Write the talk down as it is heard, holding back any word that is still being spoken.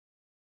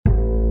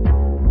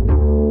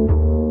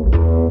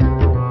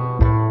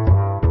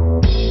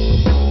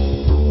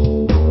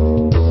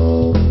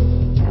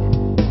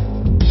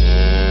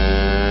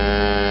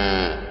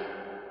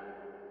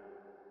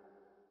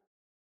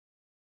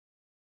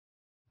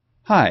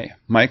Hi,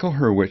 Michael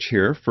Hurwicz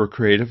here for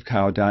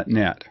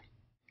CreativeCow.net.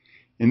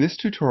 In this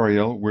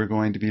tutorial, we're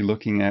going to be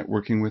looking at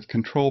working with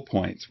control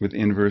points with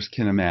inverse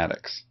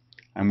kinematics.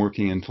 I'm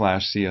working in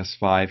Flash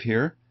CS5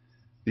 here.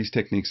 These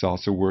techniques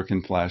also work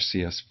in Flash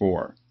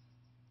CS4.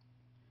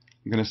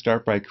 I'm going to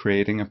start by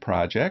creating a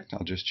project.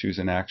 I'll just choose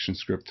an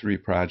ActionScript 3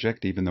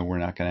 project, even though we're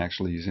not going to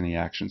actually use any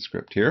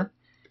ActionScript here.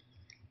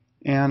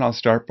 And I'll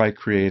start by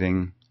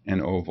creating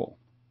an oval.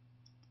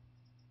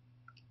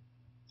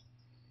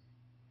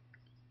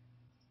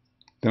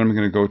 Then I'm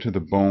going to go to the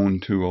bone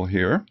tool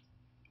here.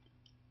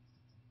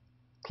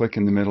 Click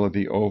in the middle of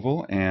the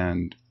oval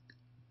and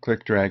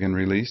click, drag, and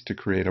release to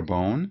create a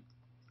bone.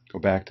 Go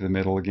back to the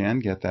middle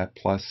again, get that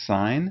plus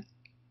sign.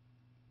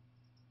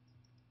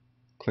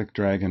 Click,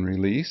 drag, and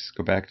release.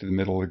 Go back to the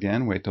middle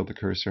again, wait till the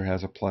cursor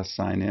has a plus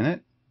sign in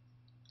it.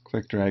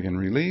 Click, drag, and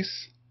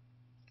release.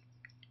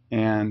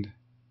 And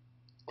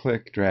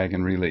click, drag,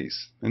 and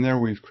release. And there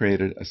we've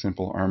created a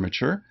simple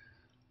armature.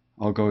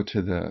 I'll go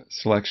to the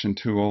selection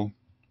tool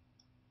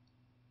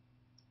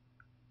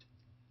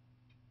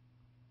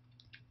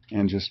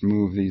and just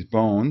move these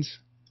bones.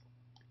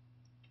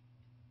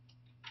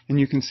 And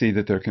you can see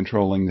that they're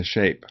controlling the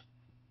shape.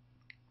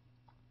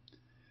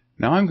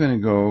 Now I'm going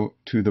to go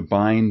to the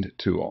bind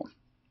tool.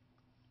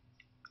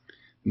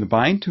 The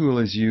bind tool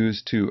is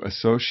used to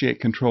associate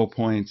control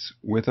points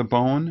with a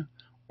bone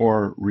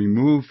or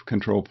remove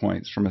control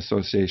points from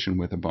association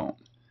with a bone.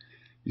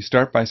 You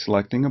start by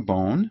selecting a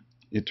bone,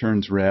 it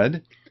turns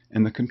red,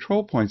 and the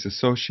control points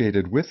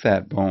associated with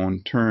that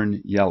bone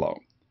turn yellow.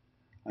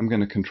 I'm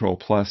going to control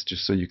plus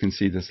just so you can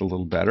see this a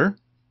little better.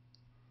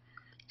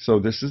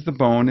 So this is the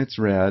bone, it's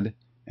red,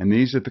 and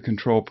these are the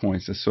control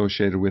points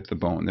associated with the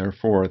bone. There are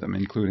 4 of them,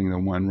 including the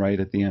one right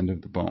at the end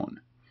of the bone.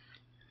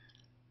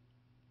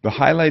 The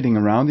highlighting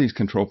around these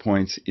control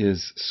points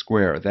is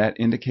square. That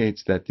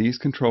indicates that these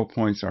control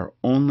points are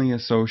only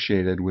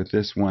associated with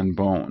this one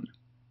bone.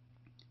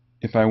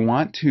 If I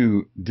want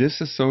to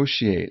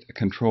disassociate a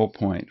control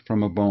point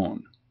from a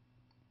bone,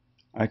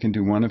 I can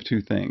do one of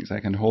 2 things.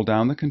 I can hold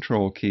down the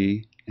control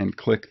key and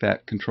click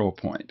that control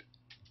point,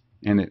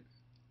 and it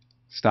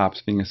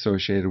stops being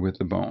associated with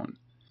the bone.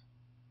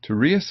 To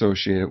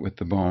reassociate it with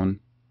the bone,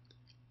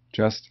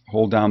 just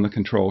hold down the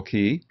control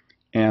key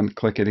and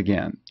click it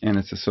again, and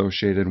it's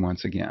associated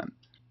once again.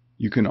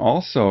 You can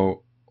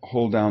also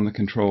hold down the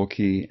control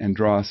key and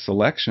draw a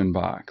selection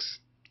box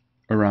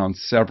around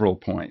several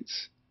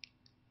points,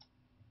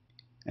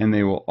 and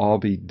they will all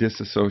be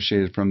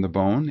disassociated from the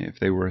bone if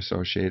they were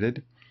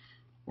associated,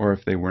 or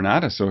if they were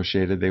not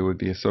associated, they would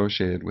be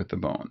associated with the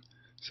bone.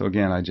 So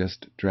again, I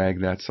just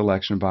drag that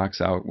selection box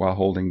out while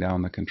holding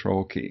down the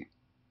control key.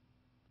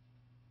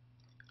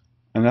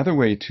 Another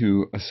way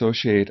to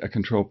associate a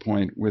control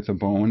point with a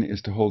bone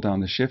is to hold down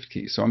the shift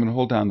key. So I'm going to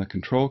hold down the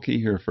control key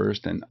here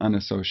first and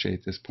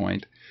unassociate this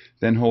point,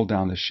 then hold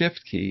down the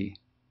shift key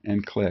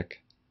and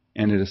click,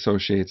 and it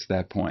associates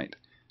that point.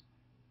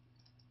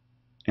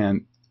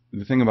 And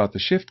the thing about the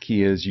shift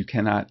key is you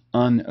cannot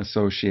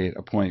unassociate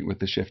a point with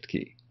the shift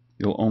key.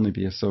 You'll only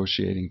be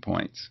associating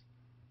points.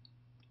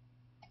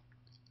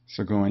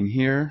 So going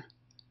here,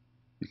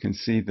 you can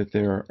see that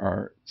there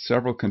are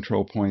several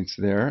control points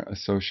there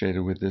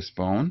associated with this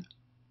bone.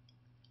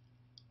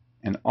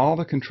 And all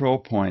the control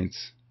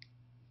points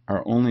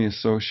are only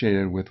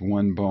associated with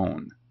one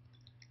bone.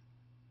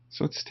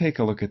 So let's take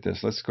a look at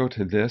this. Let's go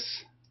to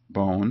this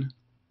bone,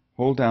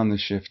 hold down the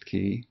shift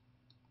key,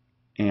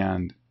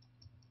 and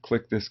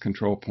click this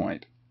control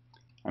point.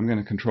 I'm going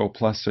to control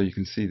plus so you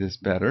can see this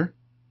better.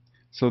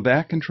 So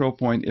that control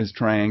point is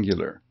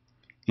triangular,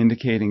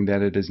 indicating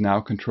that it is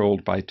now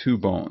controlled by 2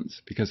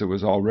 bones, because it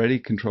was already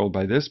controlled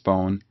by this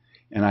bone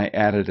and I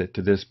added it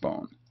to this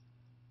bone.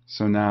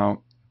 So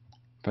now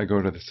if I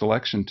go to the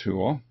selection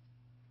tool,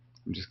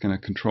 I'm just going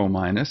to control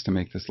minus to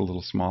make this a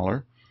little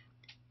smaller.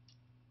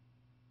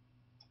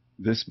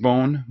 This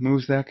bone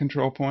moves that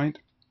control point,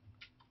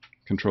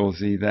 control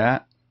Z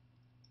that,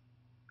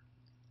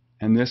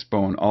 and this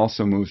bone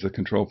also moves the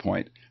control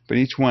point, but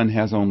each one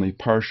has only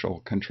partial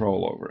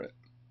control over it.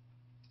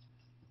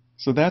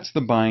 So that's the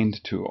bind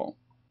tool,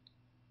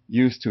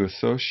 used to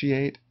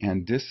associate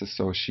and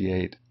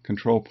disassociate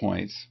control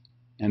points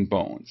and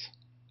bones.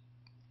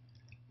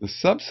 The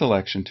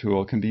subselection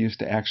tool can be used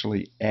to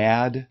actually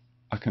add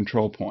a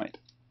control point.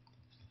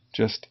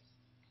 Just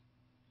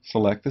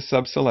select the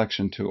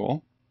subselection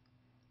tool.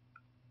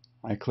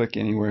 I click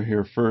anywhere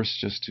here first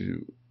just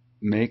to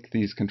make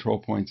these control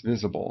points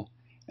visible,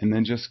 and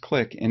then just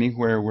click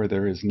anywhere where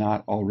there is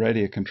not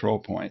already a control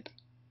point,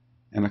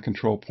 and a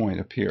control point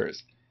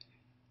appears.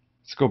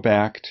 Let's go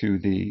back to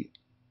the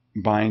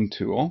bind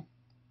tool,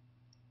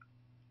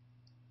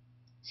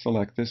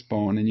 select this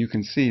bone, and you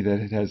can see that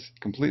it has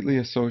completely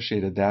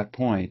associated that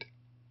point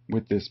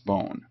with this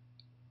bone.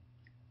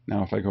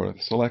 Now if I go to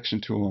the selection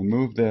tool and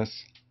move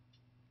this,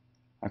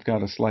 I've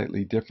got a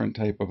slightly different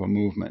type of a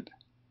movement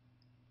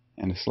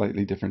and a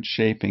slightly different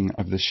shaping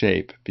of the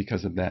shape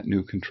because of that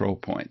new control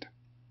point.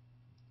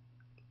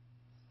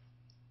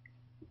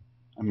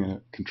 I'm going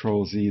to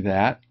control Z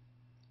that.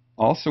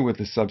 Also with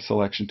the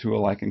subselection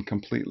tool, I can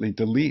completely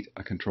delete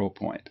a control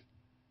point.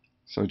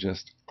 So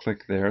just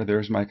click there.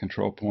 There's my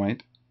control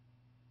point.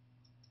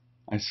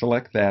 I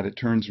select that. It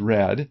turns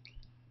red.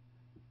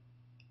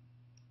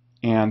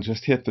 And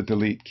just hit the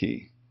delete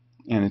key.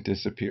 And it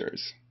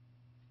disappears.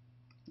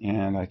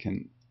 And I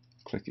can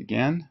click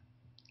again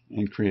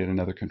and create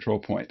another control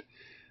point.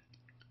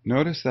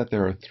 Notice that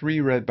there are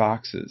 3 red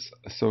boxes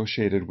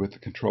associated with the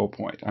control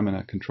point. I'm going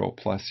to control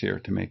plus here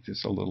to make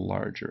this a little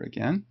larger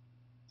again.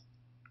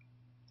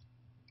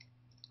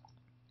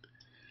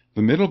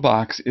 The middle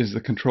box is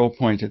the control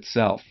point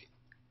itself,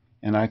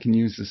 and I can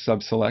use the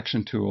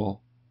subselection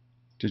tool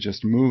to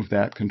just move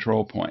that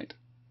control point.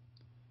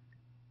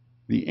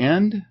 The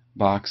end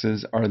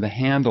boxes are the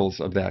handles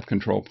of that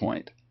control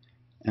point,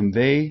 and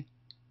they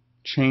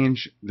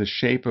change the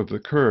shape of the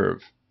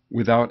curve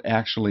without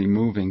actually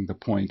moving the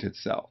point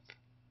itself.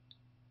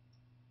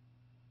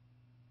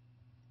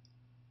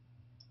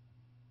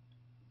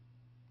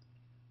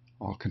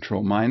 I'll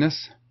control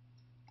minus.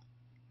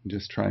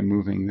 Just try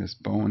moving this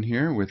bone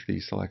here with the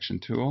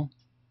selection tool.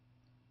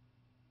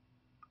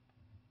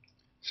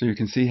 So you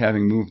can see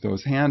having moved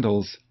those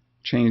handles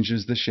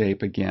changes the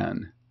shape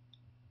again.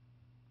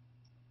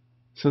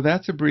 So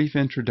that's a brief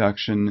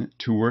introduction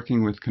to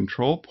working with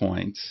control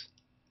points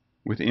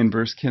with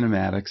inverse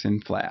kinematics in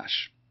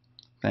Flash.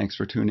 Thanks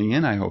for tuning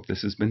in. I hope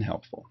this has been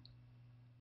helpful.